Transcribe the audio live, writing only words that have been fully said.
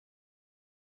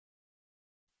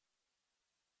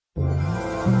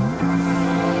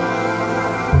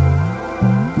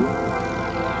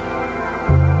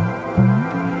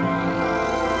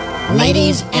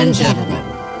Ladies and gentlemen,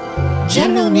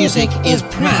 General Music is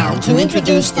proud to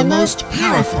introduce the most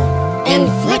powerful and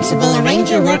flexible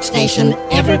arranger workstation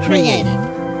ever created,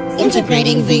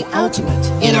 integrating the ultimate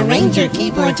in arranger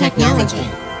keyboard technology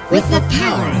with the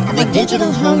power of a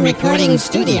digital home recording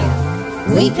studio.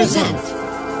 We present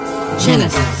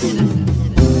Genesys.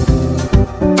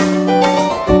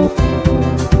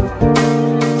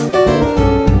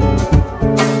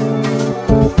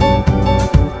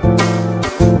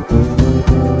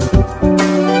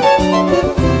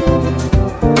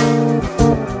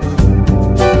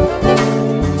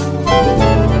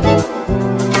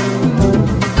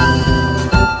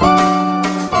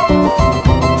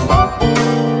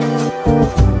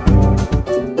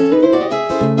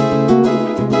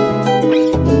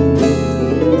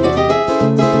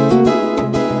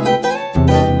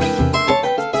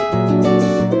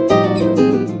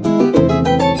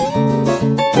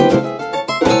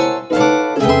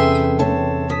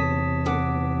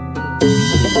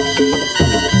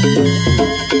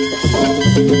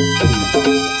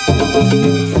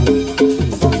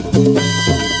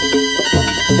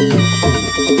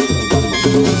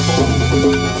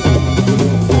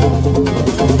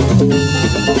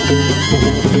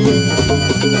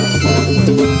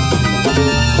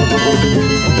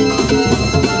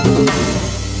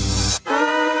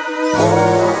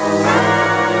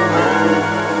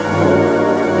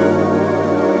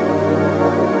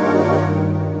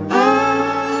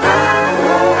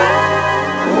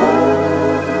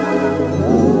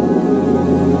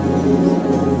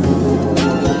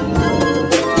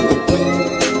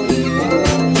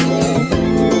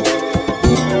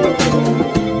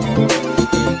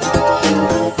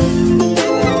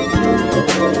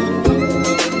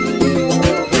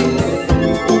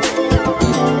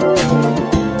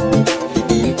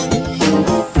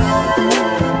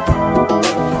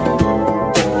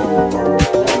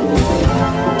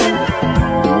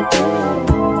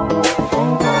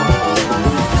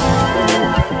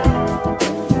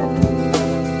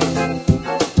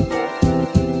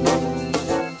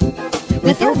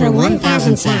 With over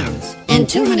 1,000 sounds and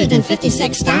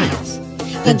 256 styles,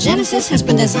 the Genesys has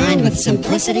been designed with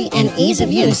simplicity and ease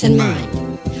of use in mind,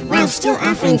 while still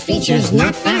offering features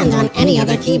not found on any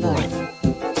other keyboard.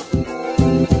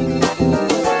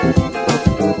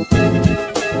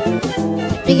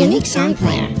 The unique song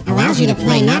player allows you to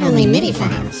play not only MIDI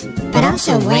files, but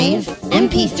also WAV,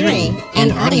 MP3,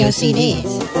 and audio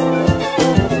CDs.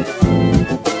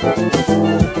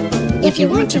 If you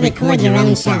want to record your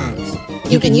own songs,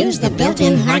 you can use the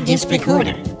built-in hard disk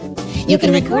recorder. You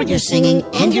can record your singing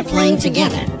and your playing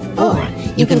together, or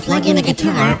you can plug in a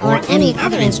guitar or any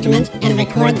other instrument and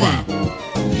record that.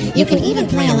 You can even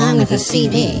play along with a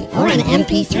CD or an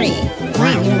MP3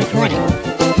 while you're recording.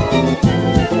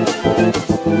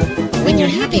 When you're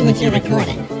happy with your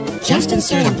recording, just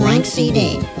insert a blank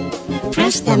CD.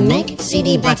 Press the Make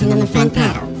CD button on the front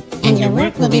panel, and your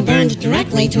work will be burned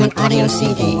directly to an audio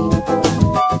CD.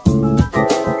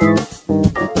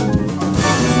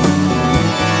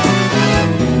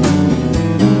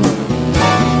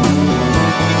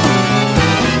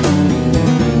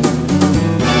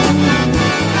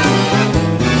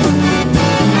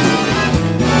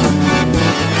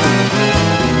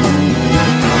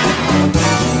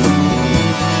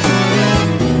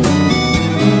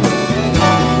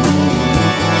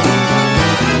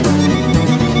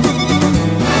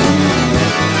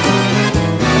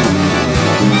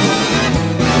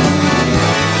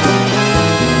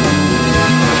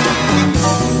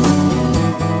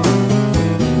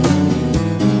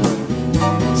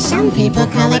 Some people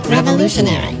call it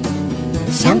revolutionary.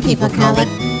 Some people call it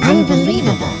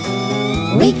unbelievable.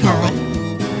 We call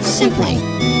it simply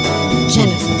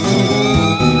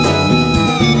Genesys.